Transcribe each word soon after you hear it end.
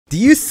Do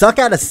you suck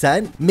at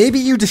Ascent? Maybe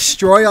you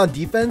destroy on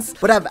defense,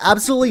 but have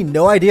absolutely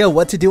no idea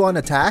what to do on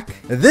attack?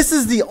 This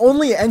is the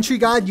only entry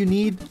guide you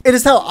need. It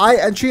is how I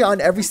entry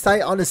on every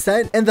site on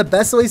Ascent and the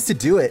best ways to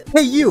do it.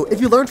 Hey you, if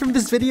you learned from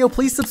this video,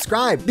 please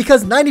subscribe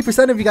because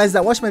 90% of you guys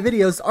that watch my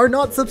videos are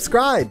not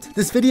subscribed.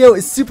 This video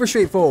is super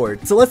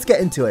straightforward, so let's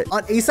get into it.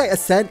 On A site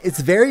Ascent,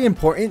 it's very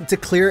important to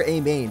clear a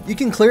main. You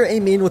can clear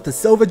a main with the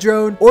Sova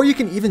drone, or you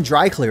can even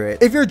dry clear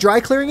it. If you're dry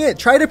clearing it,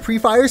 try to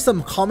pre-fire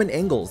some common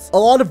angles. A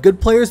lot of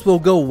good players will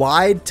go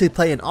wide to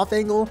play an off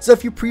angle, so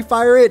if you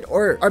pre-fire it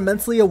or are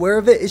mentally aware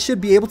of it, it should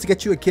be able to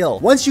get you a kill.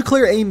 Once you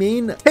clear a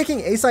main,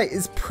 taking A site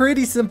is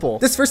pretty simple.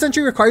 This first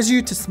entry requires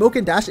you to smoke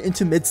and dash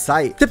into mid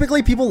site.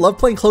 Typically, people love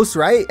playing close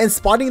right, and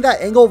spotting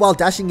that angle while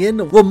dashing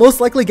in will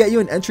most likely get you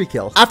an entry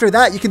kill. After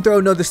that, you can throw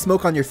another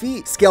smoke on your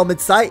feet, scale mid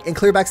site, and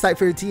clear back site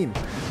for your team.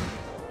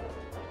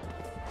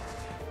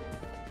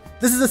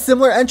 This is a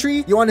similar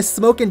entry. You want to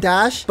smoke and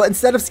dash, but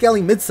instead of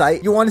scaling mid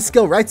site, you want to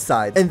scale right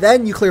side, and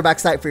then you clear back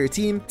site for your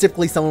team.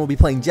 Typically, someone will be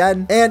playing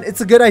Jen, and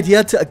it's a good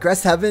idea to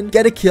aggress heaven,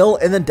 get a kill,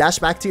 and then dash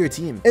back to your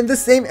team. In the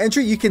same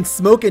entry, you can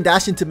smoke and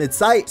dash into mid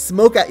site,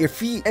 smoke at your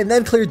feet, and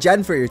then clear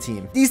Jen for your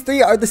team. These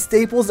three are the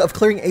staples of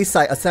clearing A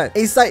site Ascent.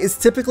 A site is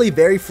typically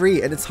very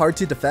free, and it's hard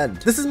to defend.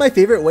 This is my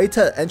favorite way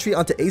to entry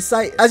onto A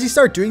site. As you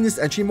start doing this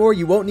entry more,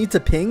 you won't need to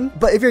ping,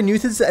 but if you're new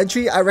to this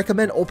entry, I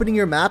recommend opening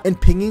your map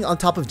and pinging on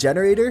top of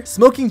generator,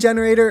 smoking generator,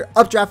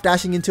 updraft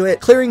dashing into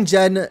it, clearing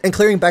Jen, and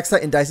clearing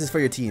backside and dices for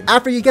your team.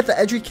 After you get the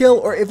entry kill,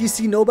 or if you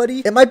see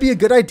nobody, it might be a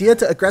good idea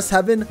to aggress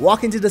heaven,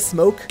 walk into the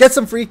smoke, get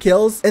some free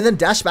kills, and then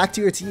dash back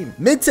to your team.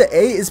 Mid to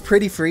A is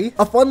pretty free.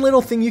 A fun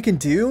little thing you can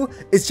do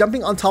is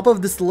jumping on top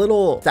of this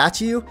little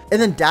statue and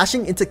then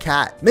dashing into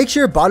cat. Make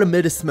sure bottom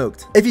mid is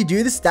smoked. If you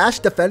do this dash,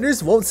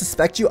 defenders won't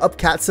suspect you up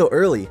cat so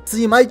early, so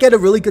you might get a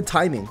really good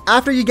timing.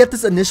 After you get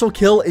this initial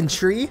kill in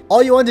tree,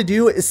 all you want to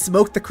do is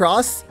smoke the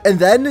cross and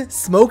then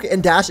smoke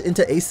and dash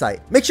into A site.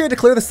 Make sure to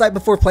clear the site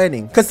before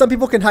planning, because some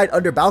people can hide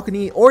under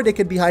balcony, or they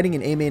could be hiding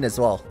in A main as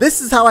well.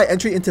 This is how I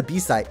entry into B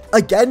site.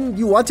 Again,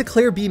 you want to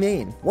clear B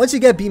main. Once you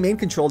get B main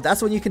controlled,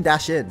 that's when you can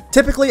dash in.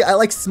 Typically, I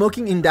like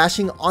smoking and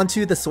dashing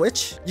onto the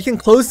switch. You can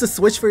close the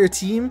switch for your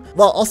team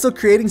while also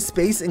creating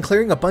space and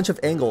clearing a bunch of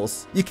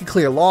angles. You can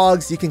clear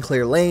logs, you can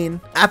clear lane.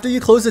 After you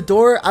close the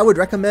door, I would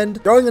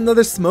recommend throwing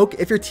another smoke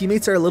if your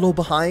teammates are a little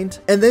behind,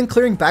 and then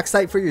clearing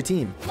backside for your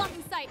team.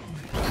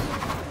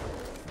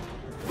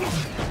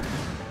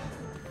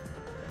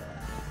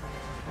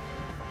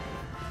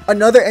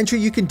 Another entry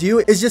you can do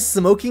is just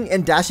smoking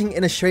and dashing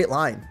in a straight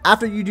line.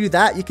 After you do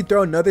that, you can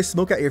throw another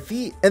smoke at your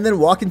feet and then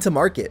walk into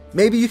market.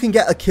 Maybe you can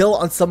get a kill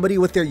on somebody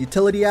with their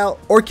utility out,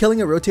 or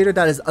killing a rotator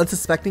that is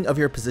unsuspecting of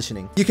your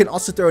positioning. You can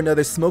also throw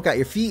another smoke at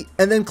your feet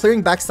and then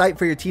clearing back sight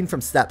for your team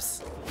from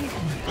steps.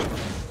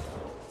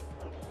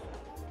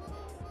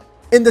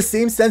 In the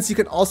same sense, you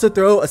can also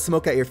throw a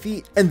smoke at your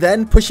feet and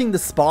then pushing the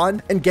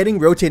spawn and getting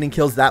rotating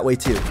kills that way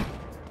too.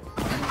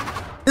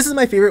 This is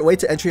my favorite way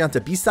to entry onto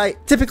B site.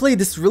 Typically,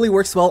 this really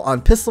works well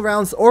on pistol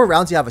rounds or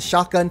rounds you have a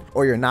shotgun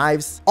or your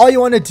knives. All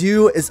you want to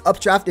do is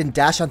updraft and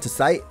dash onto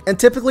site. And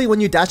typically when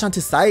you dash onto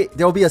site,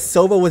 there will be a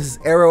Sova with his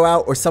arrow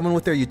out or someone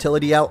with their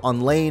utility out on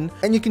lane,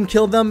 and you can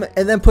kill them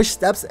and then push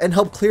steps and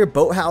help clear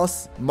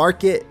boathouse,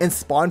 market, and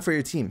spawn for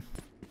your team.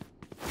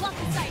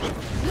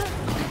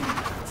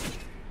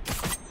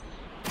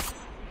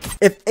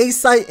 If A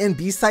site and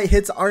B site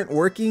hits aren't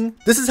working,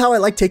 this is how I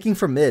like taking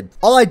from mid.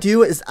 All I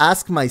do is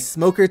ask my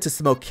smoker to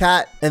smoke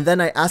cat, and then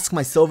I ask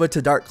my Sova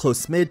to dart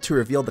close mid to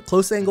reveal the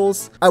close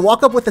angles. I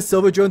walk up with the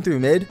Sova drone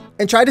through mid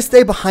and try to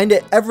stay behind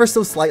it ever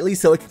so slightly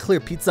so it can clear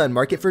pizza and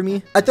market for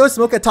me. I throw a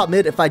smoke at top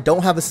mid if I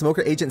don't have a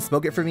smoker agent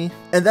smoke it for me.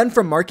 And then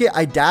from market,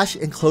 I dash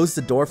and close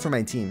the door for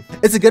my team.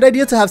 It's a good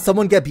idea to have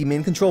someone get B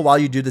main control while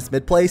you do this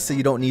mid play so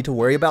you don't need to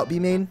worry about B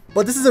main.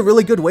 But this is a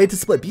really good way to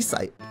split B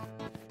site.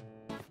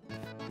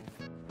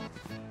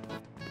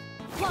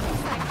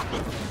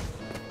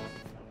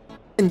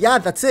 And yeah,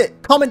 that's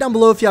it. Comment down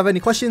below if you have any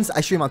questions.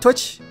 I stream on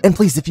Twitch. And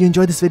please, if you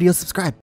enjoyed this video, subscribe.